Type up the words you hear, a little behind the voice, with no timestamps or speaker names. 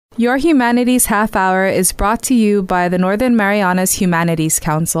Your Humanities Half Hour is brought to you by the Northern Marianas Humanities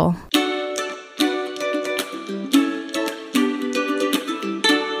Council.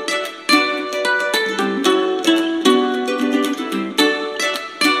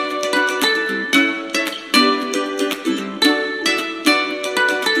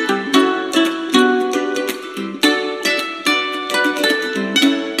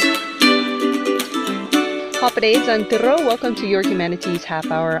 Welcome to Your Humanities Half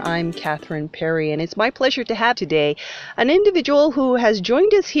Hour. I'm Catherine Perry, and it's my pleasure to have today an individual who has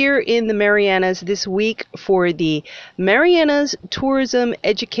joined us here in the Marianas this week for the Marianas Tourism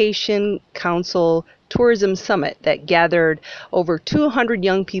Education Council Tourism Summit that gathered over 200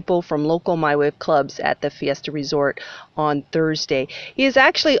 young people from local MyWave clubs at the Fiesta Resort on Thursday. He is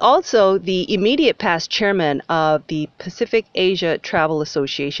actually also the immediate past chairman of the Pacific Asia Travel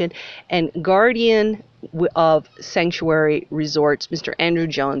Association and guardian of Sanctuary Resorts, Mr. Andrew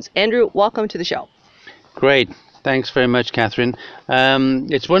Jones. Andrew, welcome to the show. Great. Thanks very much, Catherine.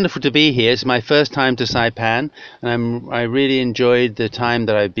 It's wonderful to be here. It's my first time to Saipan, and I really enjoyed the time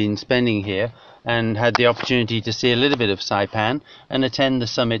that I've been spending here and had the opportunity to see a little bit of Saipan and attend the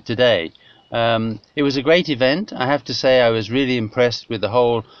summit today. It was a great event. I have to say I was really impressed with the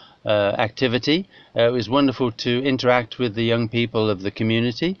whole activity. It was wonderful to interact with the young people of the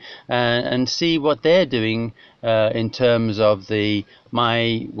community and see what they're doing in terms of the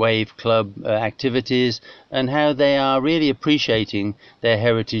My Wave Club activities and how they are really appreciating their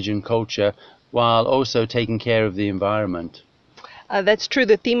heritage and culture while also taking care of the environment. That's true.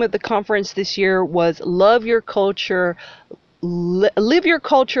 The theme of the conference this year was Love Your Culture, Live Your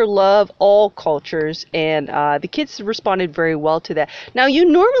Culture, Love All Cultures, and the kids responded very well to that. Now, you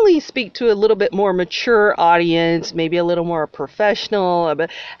normally speak to a little bit more mature audience, maybe a little more professional,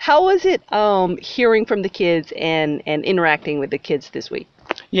 but how was it hearing from the kids and interacting with the kids this week?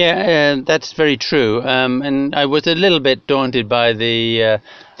 Yeah, that's very true. And I was a little bit daunted by the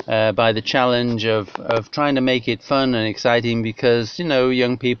challenge of trying to make it fun and exciting because, you know,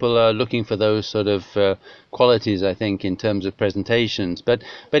 young people are looking for those sort of qualities, I think, in terms of presentations. But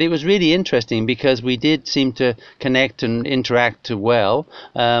it was really interesting because we did seem to connect and interact well.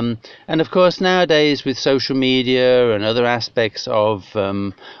 And of course, nowadays with social media and other aspects of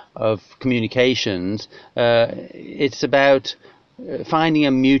communications, it's about finding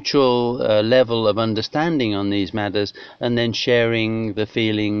a mutual level of understanding on these matters and then sharing the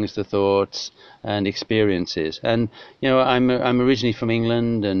feelings, the thoughts and experiences. And you know, I'm originally from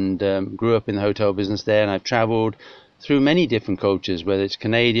England and grew up in the hotel business there, and I've traveled through many different cultures, whether it's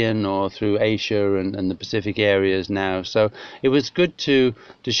Canadian or through Asia and the Pacific areas now. So it was good to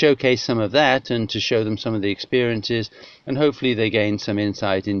showcase some of that and to show them some of the experiences, and hopefully they gained some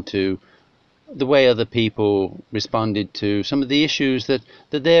insight into the way other people responded to some of the issues that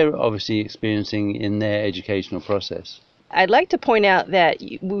they're obviously experiencing in their educational process. I'd like to point out that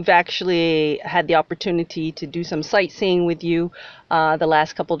we've actually had the opportunity to do some sightseeing with you the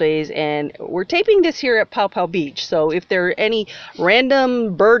last couple days, and we're taping this here at Pow Pow Beach. So if there are any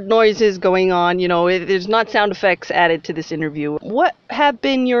random bird noises going on, you know, there's not sound effects added to this interview. What have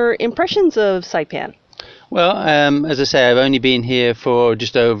been your impressions of Saipan? Well, as I say, I've only been here for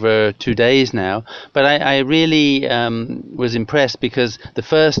just over 2 days now, but I really was impressed because the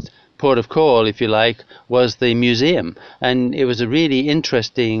first port of call, if you like, was the museum, and it was a really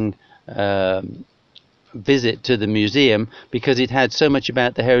interesting visit to the museum because it had so much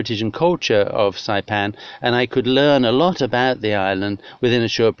about the heritage and culture of Saipan, and I could learn a lot about the island within a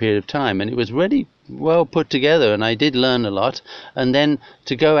short period of time, and it was really well put together, and I did learn a lot. And then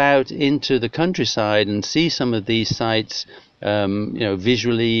to go out into the countryside and see some of these sites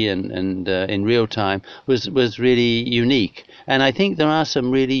visually and in real time was really unique. And I think there are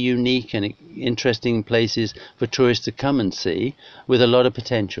some really unique and interesting places for tourists to come and see with a lot of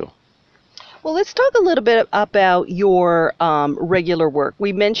potential. Well, let's talk a little bit about your regular work.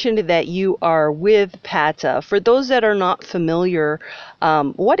 We mentioned that you are with PATA. For those that are not familiar,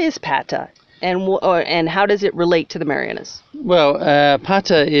 what is PATA? And how does it relate to the Marianas? Well,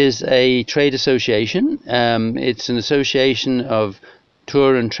 PATA is a trade association. It's an association of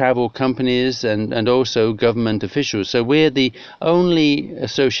tour and travel companies and also government officials. So we're the only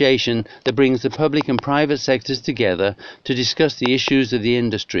association that brings the public and private sectors together to discuss the issues of the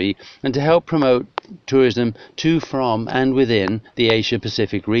industry and to help promote tourism to, from and within the Asia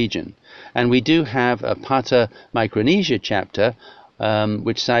Pacific region. And we do have a PATA Micronesia chapter,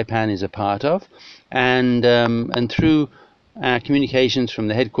 which Saipan is a part of, and through our communications from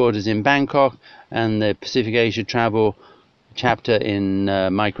the headquarters in Bangkok and the Pacific Asia Travel chapter in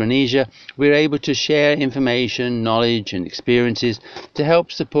Micronesia, we're able to share information, knowledge, and experiences to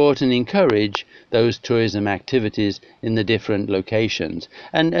help support and encourage those tourism activities in the different locations,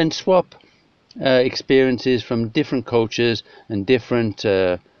 and swap experiences from different cultures and different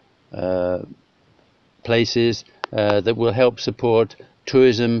places that will help support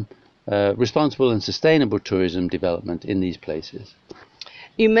tourism, responsible and sustainable tourism development in these places.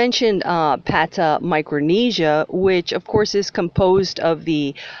 You mentioned PATA Micronesia, which of course is composed of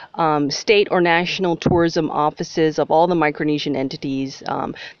the state or national tourism offices of all the Micronesian entities,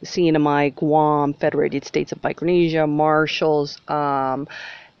 the CNMI, Guam, Federated States of Micronesia, Marshalls,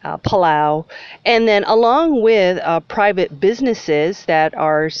 Palau, and then along with private businesses that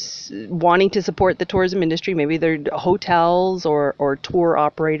are wanting to support the tourism industry, maybe they're hotels or tour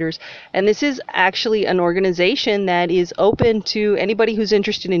operators. And this is actually an organization that is open to anybody who's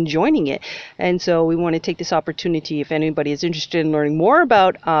interested in joining it. And so we want to take this opportunity, if anybody is interested in learning more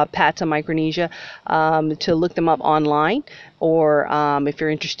about PATA Micronesia, to look them up online. Or if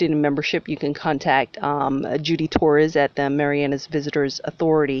you're interested in membership, you can contact Judy Torres at the Marianas Visitors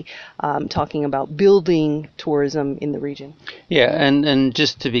Authority, talking about building tourism in the region. Yeah, and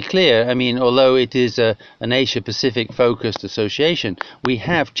just to be clear, I mean, although it is an Asia-Pacific focused association, we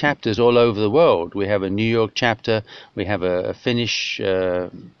have chapters all over the world. We have a New York chapter, we have a Finnish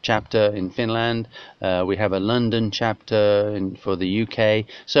chapter in Finland, we have a London chapter for the UK.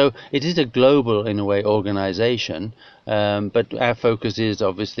 So it is a global, in a way, organization. But our focus is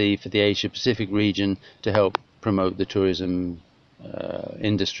obviously for the Asia-Pacific region to help promote the tourism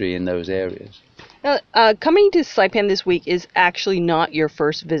industry in those areas. Now, coming to Saipan this week is actually not your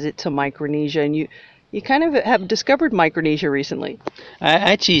first visit to Micronesia, and you kind of have discovered Micronesia recently.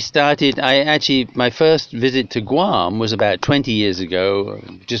 My first visit to Guam was about 20 years ago,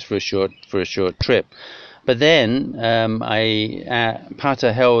 just for a short trip. But then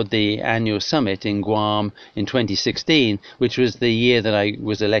PATA held the annual summit in Guam in 2016, which was the year that I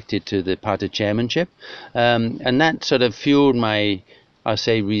was elected to the PATA chairmanship. And that sort of fueled my, I'll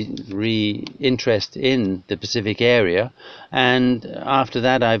say, interest in the Pacific area. And after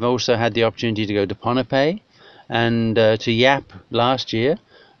that, I've also had the opportunity to go to Ponape and to Yap last year.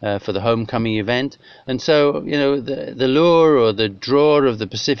 For the homecoming event. And so, the lure or the draw of the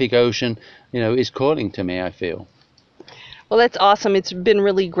Pacific Ocean, is calling to me, I feel. Well, that's awesome. It's been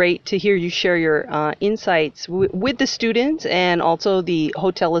really great to hear you share your insights with the students and also the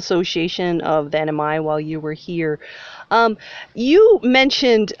Hotel Association of the NMI while you were here. You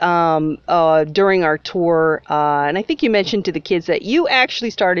mentioned during our tour, and I think you mentioned to the kids that you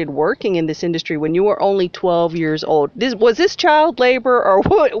actually started working in this industry when you were only 12 years old. Was this child labor, or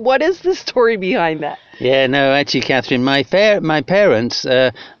what is the story behind that? Yeah, no, actually, Catherine, my parents,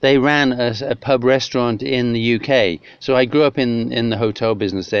 they ran a pub restaurant in the UK. So I grew up in the hotel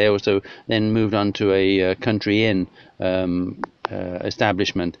business there. Also then moved on to a country inn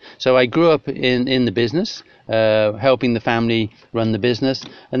establishment. So I grew up in the business, helping the family run the business.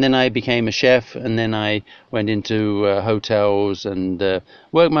 And then I became a chef, and then I went into hotels and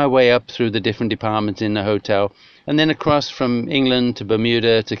worked my way up through the different departments in the hotel. And then across from England to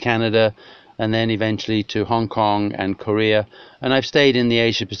Bermuda to Canada, and then eventually to Hong Kong and Korea. And I've stayed in the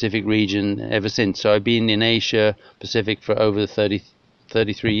Asia-Pacific region ever since. So I've been in Asia-Pacific for over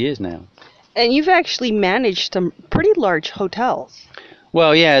 33 years now. And you've actually managed some pretty large hotels.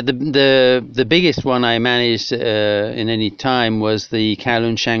 Well, yeah, the biggest one I managed in any time was the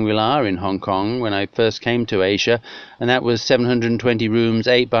Kowloon Shangri-La in Hong Kong when I first came to Asia, and that was 720 rooms,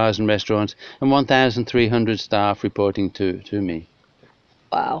 8 bars and restaurants, and 1,300 staff reporting to me.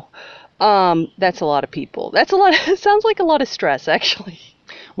 Wow. That's a lot of people. It sounds like a lot of stress, actually.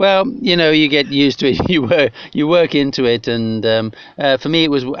 Well, you get used to it. You work into it, and for me,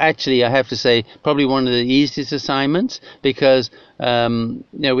 it was actually, I have to say, probably one of the easiest assignments because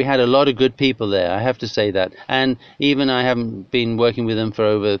we had a lot of good people there. I have to say that, and even I haven't been working with them for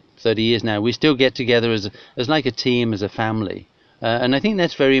over 30 years now. We still get together as like a team, as a family, and I think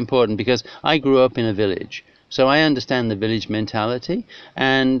that's very important because I grew up in a village, so I understand the village mentality.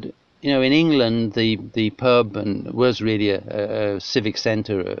 And in England, the pub was really a civic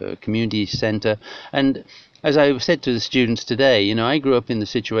centre, a community centre. And as I said to the students today, I grew up in the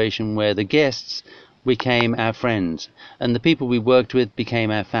situation where the guests became our friends and the people we worked with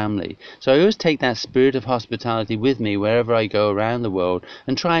became our family. So I always take that spirit of hospitality with me wherever I go around the world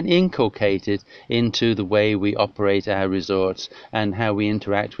and try and inculcate it into the way we operate our resorts and how we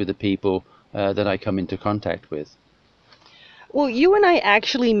interact with the people that I come into contact with. Well, you and I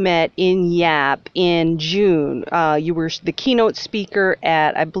actually met in YAP in June. You were the keynote speaker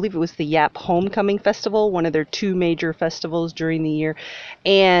at, I believe it was the YAP Homecoming Festival, one of their two major festivals during the year.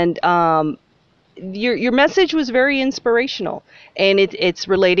 And your message was very inspirational, and it's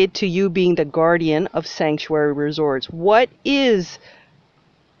related to you being the guardian of sanctuary resorts. What is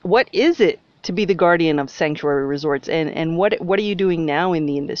it to be the guardian of sanctuary resorts, and what are you doing now in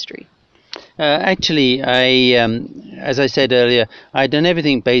the industry? Actually, as I said earlier, I'd done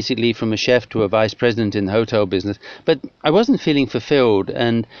everything basically from a chef to a vice president in the hotel business, but I wasn't feeling fulfilled,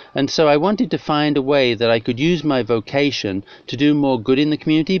 and so I wanted to find a way that I could use my vocation to do more good in the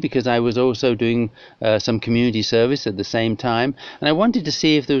community, because I was also doing some community service at the same time, and I wanted to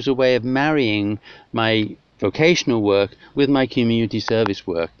see if there was a way of marrying my vocational work with my community service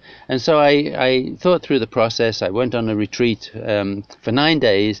work. And so I thought through the process. I went on a retreat for 9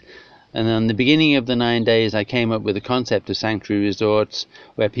 days. And on the beginning of the 9 days, I came up with the concept of sanctuary resorts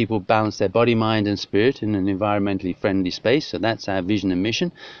where people balance their body, mind, and spirit in an environmentally friendly space. So that's our vision and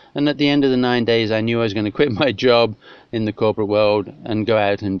mission. And at the end of the 9 days, I knew I was going to quit my job in the corporate world and go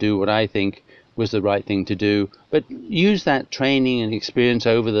out and do what I think was the right thing to do, but use that training and experience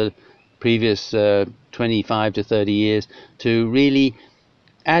over the previous 25 to 30 years to really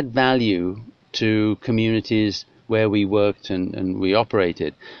add value to communities where we worked and we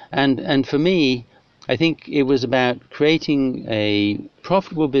operated. And for me, I think it was about creating a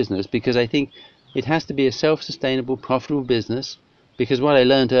profitable business, because I think it has to be a self-sustainable, profitable business. Because what I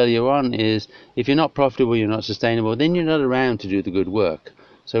learned earlier on is if you're not profitable, you're not sustainable, then you're not around to do the good work.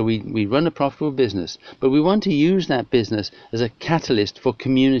 So we run a profitable business, but we want to use that business as a catalyst for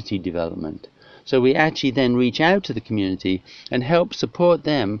community development. So we actually then reach out to the community and help support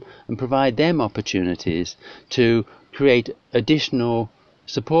them and provide them opportunities to create additional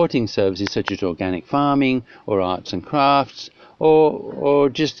supporting services such as organic farming or arts and crafts, or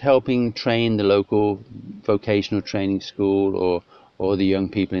just helping train the local vocational training school or the young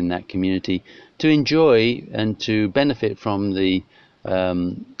people in that community to enjoy and to benefit from the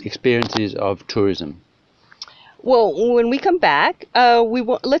experiences of tourism. Well, when we come back,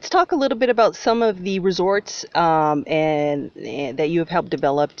 let's talk a little bit about some of the resorts and that you have helped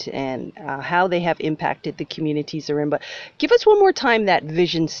develop, and how they have impacted the communities they're in. But give us one more time that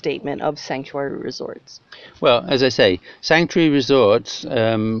vision statement of Sanctuary Resorts. Well, as I say, Sanctuary Resorts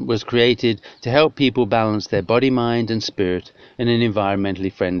was created to help people balance their body, mind, and spirit in an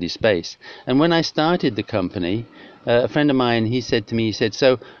environmentally friendly space. And when I started the company, a friend of mine, he said to me, he said,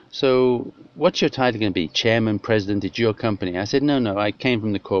 so what's your title going to be? Chairman, president, it's your company. I said, no, I came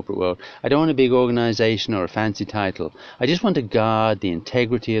from the corporate world. I don't want a big organization or a fancy title. I just want to guard the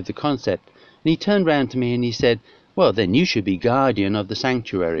integrity of the concept. And he turned around to me and he said, well, then you should be guardian of the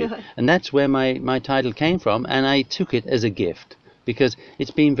sanctuary. And that's where my title came from, and I took it as a gift because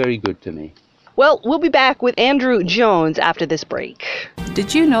it's been very good to me. Well, we'll be back with Andrew Jones after this break.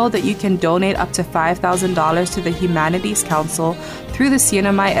 Did you know that you can donate up to $5,000 to the Humanities Council through the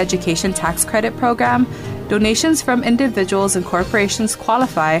CNMI Education Tax Credit Program? Donations from individuals and corporations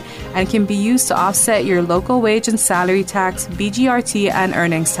qualify and can be used to offset your local wage and salary tax, BGRT, and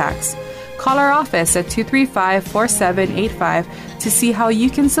earnings tax. Call our office at 235-4785 to see how you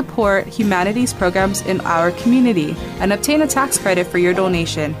can support humanities programs in our community and obtain a tax credit for your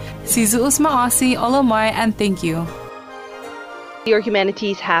donation. Sizuus Maasi, Olomai, and thank you. Your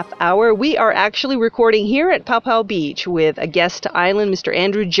Humanities Half Hour. We are actually recording here at Paupau Beach with a guest island, Mr.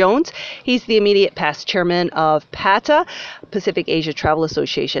 Andrew Jones. He's the immediate past chairman of PATA, Pacific Asia Travel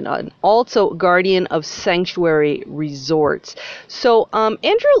Association, and also guardian of Sanctuary Resorts. So,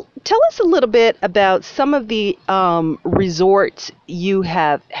 Andrew, tell us a little bit about some of the resorts you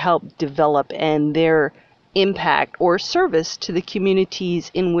have helped develop and their impact or service to the communities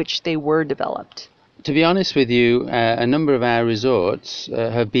in which they were developed. To be honest with you, a number of our resorts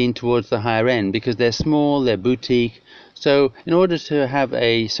have been towards the higher end because they're small, they're boutique. So in order to have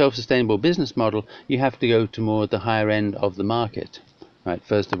a self-sustainable business model, you have to go to more the higher end of the market, right,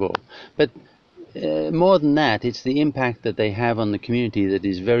 first of all. But more than that, it's the impact that they have on the community that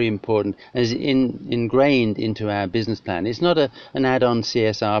is very important and is ingrained into our business plan. It's not an add-on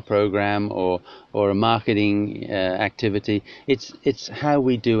CSR program or a marketing activity. It's how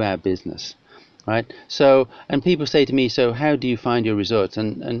we do our business. Right. So, and people say to me, so how do you find your resorts?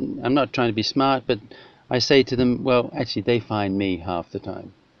 And I'm not trying to be smart, but I say to them, well, actually, they find me half the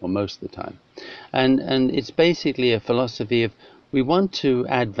time or most of the time. And it's basically a philosophy of we want to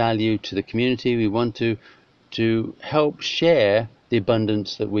add value to the community. We want to help share the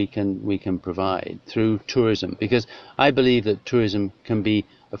abundance that we can provide through tourism, because I believe that tourism can be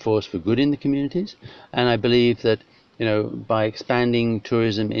a force for good in the communities, and I believe that by expanding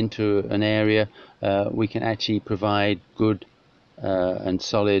tourism into an area, we can actually provide good and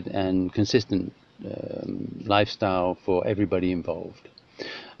solid and consistent lifestyle for everybody involved.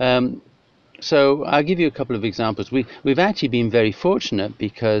 So I'll give you a couple of examples. We've actually been very fortunate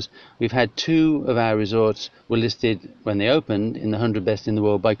because we've had 2 of our resorts were listed when they opened in the 100 best in the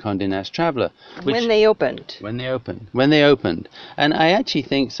world by Condé Nast Traveler. When they opened. When they opened. And I actually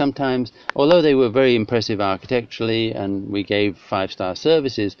think sometimes, although they were very impressive architecturally and we gave 5-star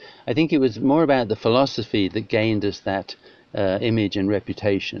services, I think it was more about the philosophy that gained us that image and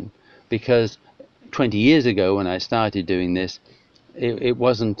reputation. Because 20 years ago when I started doing this, it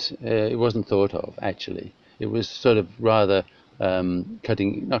wasn't thought of actually. It was sort of rather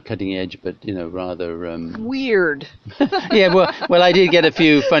not cutting edge, but rather weird. Yeah, well, I did get a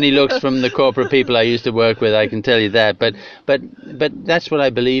few funny looks from the corporate people I used to work with. I can tell you that. But that's what I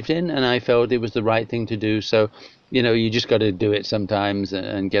believed in, and I felt it was the right thing to do. So, you just got to do it sometimes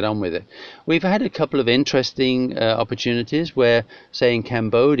and get on with it. We've had a couple of interesting opportunities where, say, in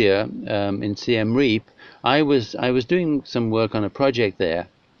Cambodia, in Siem Reap, I was doing some work on a project there,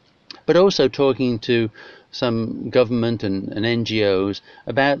 but also talking to some government and NGOs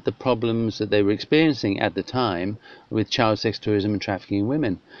about the problems that they were experiencing at the time with child sex tourism and trafficking in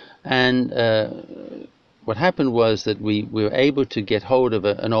women. And what happened was that we were able to get hold of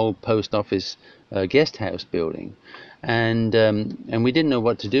an old post office guest house building, and we didn't know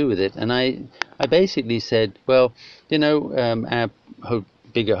what to do with it. And I basically said, well, our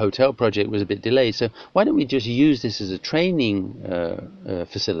bigger hotel project was a bit delayed, so why don't we just use this as a training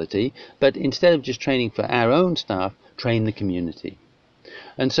facility, but instead of just training for our own staff, train the community.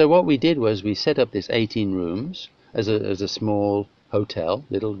 And so what we did was we set up this 18 rooms as a small hotel,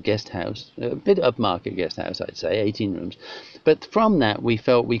 little guest house, a bit upmarket guest house, I'd say, 18 rooms. But from that we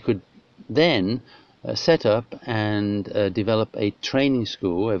felt we could then set up and develop a training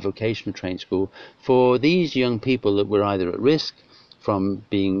school, a vocational training school, for these young people that were either at risk from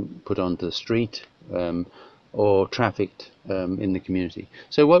being put onto the street or trafficked in the community.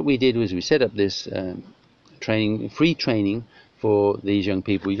 So what we did was we set up this free training for these young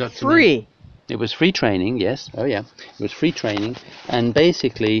people. We got free. It was free training, yes. Oh yeah, it was free training, and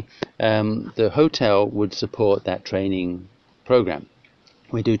basically the hotel would support that training program.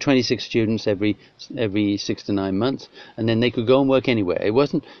 We do 26 students every 6 to 9 months, and then they could go and work anywhere. It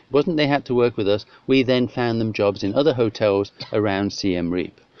wasn't they had to work with us. We then found them jobs in other hotels around Siem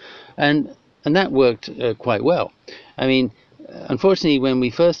Reap, and that worked quite well. I mean, unfortunately, when we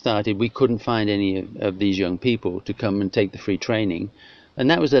first started, we couldn't find any of these young people to come and take the free training, and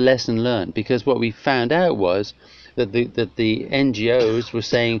that was a lesson learned, because what we found out was that the NGOs were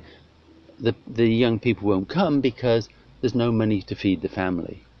saying the young people won't come because there's no money to feed the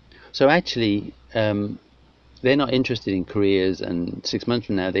family. So actually, they're not interested in careers, and 6 months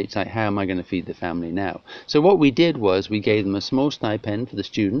from now they'd say, how am I going to feed the family now? So what we did was we gave them a small stipend for the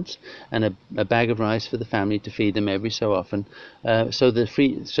students and a bag of rice for the family to feed them every so often, so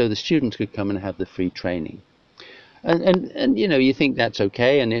the students could come and have the free training. And you think that's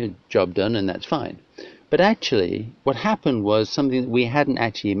okay and a job done and that's fine. But actually what happened was something that we hadn't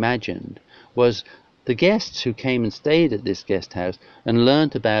actually imagined, was the guests who came and stayed at this guest house and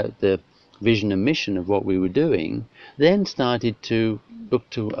learnt about the vision and mission of what we were doing, then started to look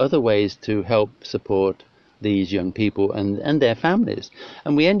to other ways to help support these young people and their families.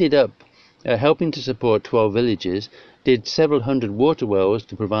 And we ended up helping to support 12 villages, did several hundred water wells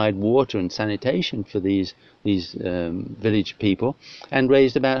to provide water and sanitation for these village people, and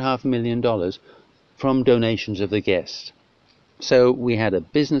raised about $500,000 from donations of the guests. So we had a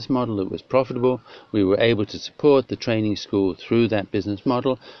business model that was profitable. We were able to support the training school through that business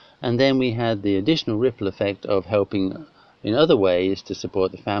model, and then we had the additional ripple effect of helping in other ways to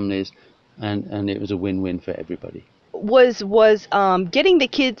support the families, and it was a win-win for everybody. Was getting the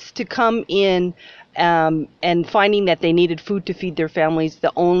kids to come in and finding that they needed food to feed their families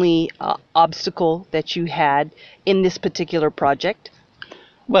the only obstacle that you had in this particular project?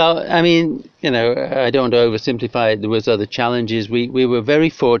 Well, I mean, I don't want to oversimplify it. There was other challenges. We were very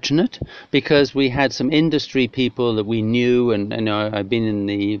fortunate because we had some industry people that we knew, and I've been in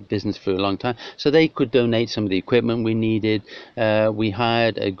the business for a long time, so they could donate some of the equipment we needed. We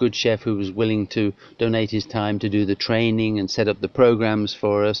hired a good chef who was willing to donate his time to do the training and set up the programs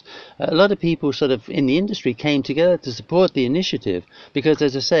for us. A lot of people sort of in the industry came together to support the initiative because,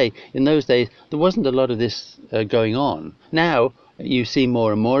 as I say, in those days there wasn't a lot of this going on. Now you see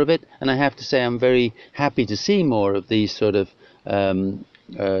more and more of it, and I have to say I'm very happy to see more of these sort of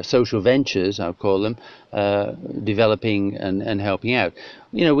social ventures, I'll call them, developing and helping out.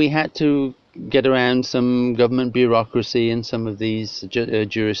 We had to get around some government bureaucracy in some of these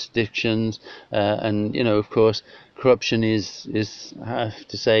jurisdictions, and of course, corruption is I have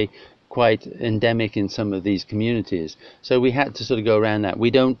to say quite endemic in some of these communities. So we had to sort of go around that. We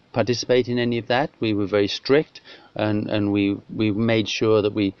don't participate in any of that. We were very strict, and we made sure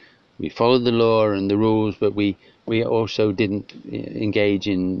that we followed the law and the rules, but we also didn't engage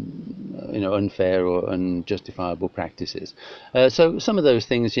in unfair or unjustifiable practices. So some of those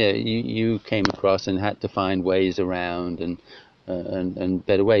things, yeah, you came across and had to find ways around and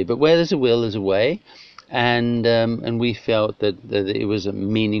better way. But where there's a will, there's a way, and we felt that it was a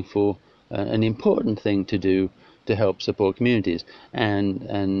meaningful, an important thing to do to help support communities, and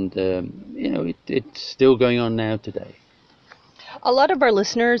it's still going on now today. A lot of our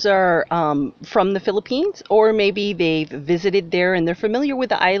listeners are from the Philippines, or maybe they've visited there and they're familiar with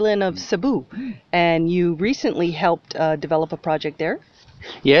the island of Cebu. And you recently helped develop a project there.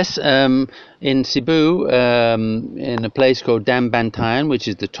 Yes, in Cebu, in a place called Dambantayan, which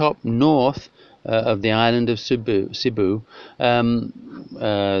is the top north of the island of Cebu,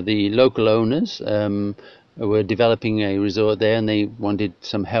 the local owners were developing a resort there, and they wanted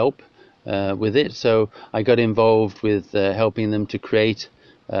some help with it. So I got involved with helping them to create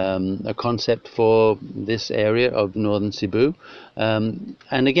a concept for this area of northern Cebu. And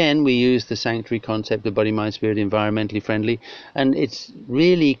again, we use the sanctuary concept of body, mind, spirit, environmentally friendly. And it's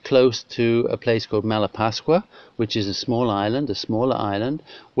really close to a place called Malapascua, which is a smaller island,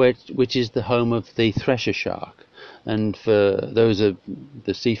 which is the home of the thresher shark. And for those of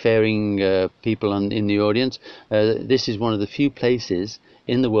the seafaring people in the audience, this is one of the few places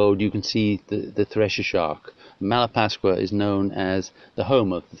in the world you can see the thresher shark. Malapascua is known as the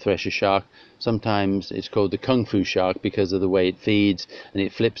home of the thresher shark. Sometimes it's called the kung fu shark because of the way it feeds, and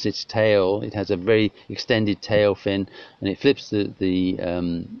it flips its tail. It has a very extended tail fin, and it flips the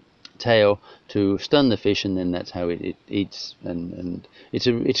tail to stun the fish, and then that's how it eats. And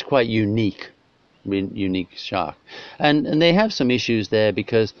it's quite unique shark, and they have some issues there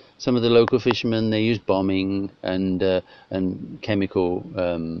because some of the local fishermen, they use bombing and chemical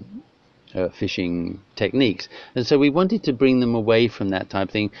fishing techniques, and so we wanted to bring them away from that type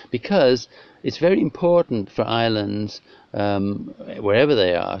of thing, because it's very important for islands, wherever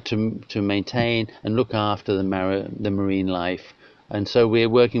they are, to maintain and look after the marine life. And so we're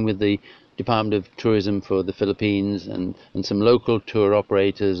working with the Department of Tourism for the Philippines and some local tour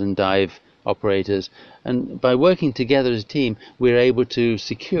operators and dive operators, and by working together as a team, we're able to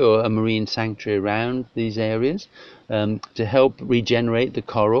secure a marine sanctuary around these areas, to help regenerate the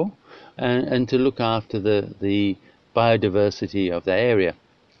coral and to look after the biodiversity of the area.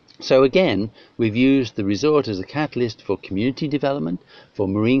 So again, we've used the resort as a catalyst for community development, for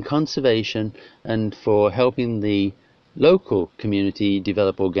marine conservation, and for helping the local community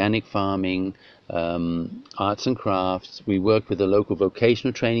develop organic farming, arts and crafts. We work with a local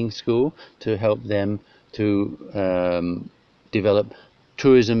vocational training school to help them to develop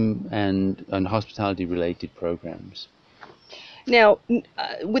tourism and hospitality related programs. Now,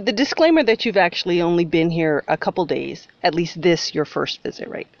 with the disclaimer that you've actually only been here a couple days, at least this your first visit,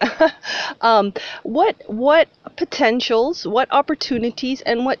 right? What potentials, what opportunities,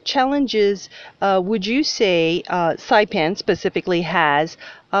 and what challenges would you say Saipan specifically has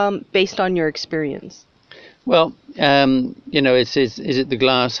based on your experience? Well, is it the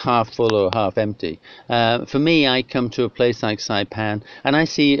glass half full or half empty? For me, I come to a place like Saipan and I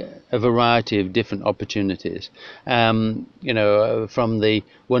see a variety of different opportunities. From the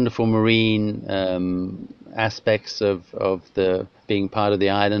wonderful marine aspects of the being part of the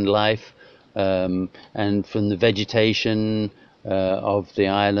island life, and from the vegetation of the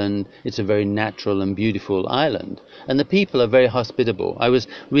island. It's a very natural and beautiful island, and the people are very hospitable. I was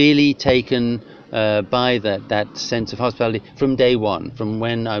really taken by that sense of hospitality from day one, from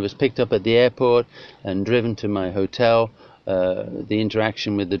when I was picked up at the airport and driven to my hotel. The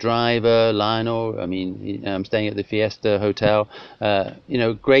interaction with the driver, Lionel. I mean, I'm staying at the Fiesta Hotel.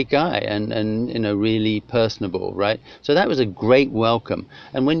 Great guy and really personable, right? So that was a great welcome.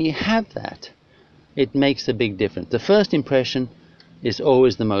 And when you have that, it makes a big difference. The first impression is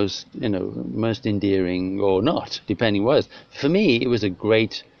always the most endearing, or not, depending what it is. For me, it was a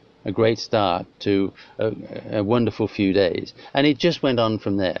great start to a wonderful few days, and it just went on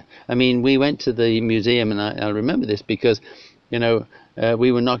from there. I mean, we went to the museum, and I remember this because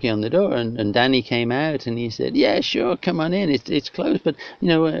we were knocking on the door, and Danny came out and he said, "Yeah, sure, come on in. It's closed," but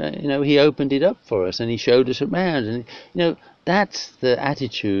he opened it up for us and he showed us around, and that's the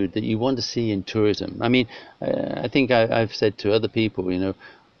attitude that you want to see in tourism. I mean, I think I've said to other people,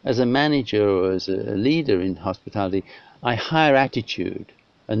 as a manager or as a leader in hospitality, I hire attitude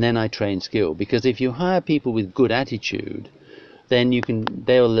and then I train skill. Because if you hire people with good attitude, then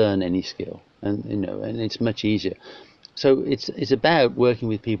they'll learn any skill, and and it's much easier. So it's about working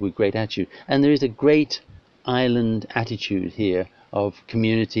with people with great attitude, and there is a great island attitude here of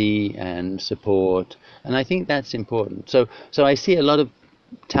community and support, and I think that's important. So I see a lot of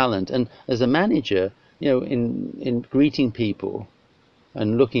talent, and as a manager, in greeting people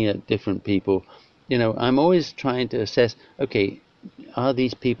and looking at different people, I'm always trying to assess, okay, are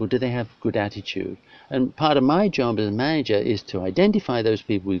these people, do they have good attitude? And part of my job as a manager is to identify those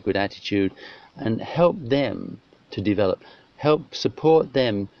people with good attitude and help them to develop, help support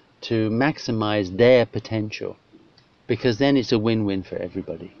them to maximize their potential, because then it's a win-win for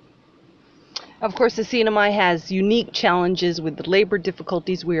everybody. Of course, the CNMI has unique challenges with the labor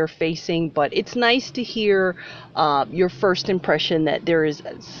difficulties we are facing, but it's nice to hear your first impression that there is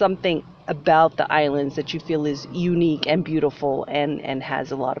something about the islands that you feel is unique and beautiful and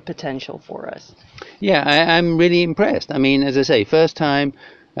has a lot of potential for us. Yeah, I'm really impressed. I mean, as I say, first time,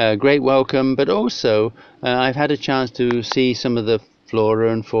 great welcome, but also I've had a chance to see some of the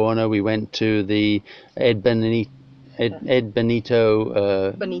flora and fauna. We went to the Bonita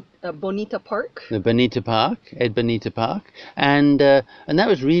Park. The Bonita Park, and that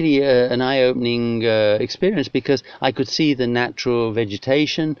was really an eye-opening experience, because I could see the natural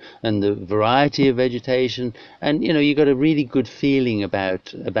vegetation and the variety of vegetation, and you got a really good feeling about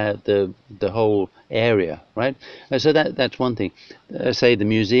the whole area, right? So that's one thing. Say the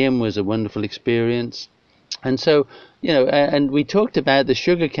museum was a wonderful experience. And so, and we talked about the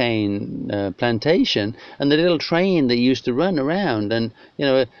sugarcane plantation and the little train that used to run around. And,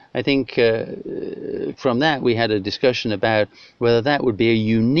 I think from that we had a discussion about whether that would be a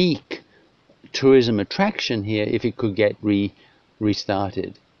unique tourism attraction here if it could get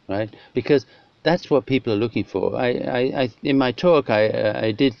restarted, right? Because that's what people are looking for. I in my talk,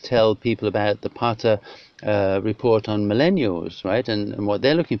 I did tell people about the Pata report on millennials, right, and what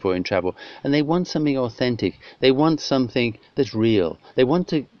they're looking for in travel, and they want something authentic. They want something that's real. They want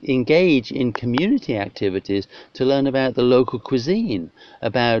to engage in community activities to learn about the local cuisine,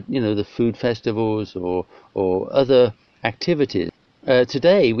 about the food festivals or other activities.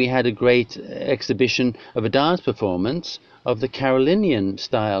 Today we had a great exhibition of a dance performance of the Carolinian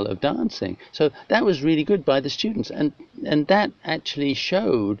style of dancing. So that was really good by the students, and that actually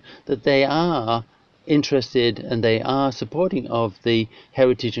showed that they are interested and they are supporting of the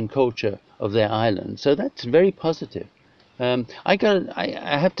heritage and culture of their island. So that's very positive. I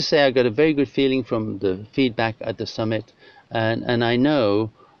have to say I got a very good feeling from the feedback at the summit, and I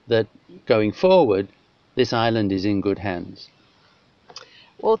know that going forward this island is in good hands.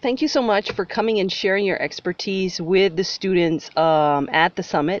 Well, thank you so much for coming and sharing your expertise with the students at the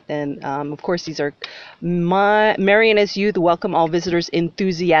summit. And of course, these are Marianas Youth Welcome All Visitors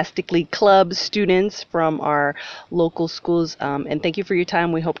Enthusiastically Club students from our local schools. And thank you for your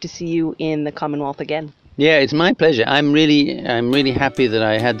time. We hope to see you in the Commonwealth again. Yeah, it's my pleasure. I'm really happy that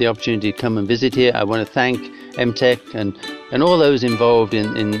I had the opportunity to come and visit here. I want to thank MTech and all those involved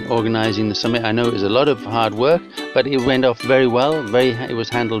in organizing the summit. I know it was a lot of hard work, but it went off very well. It was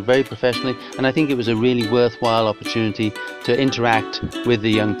handled very professionally, and I think it was a really worthwhile opportunity to interact with the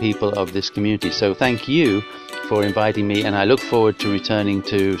young people of this community. So thank you for inviting me, and I look forward to returning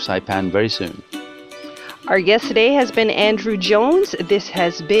to Saipan very soon. Our guest today has been Andrew Jones. This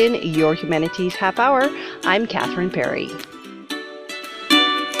has been Your Humanities Half Hour. I'm Catherine Perry.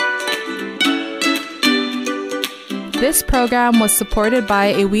 This program was supported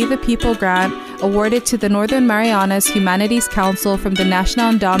by a We the People grant awarded to the Northern Marianas Humanities Council from the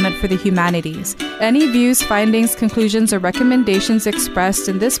National Endowment for the Humanities. Any views, findings, conclusions, or recommendations expressed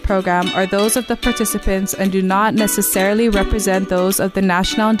in this program are those of the participants and do not necessarily represent those of the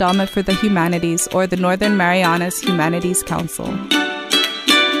National Endowment for the Humanities or the Northern Marianas Humanities Council.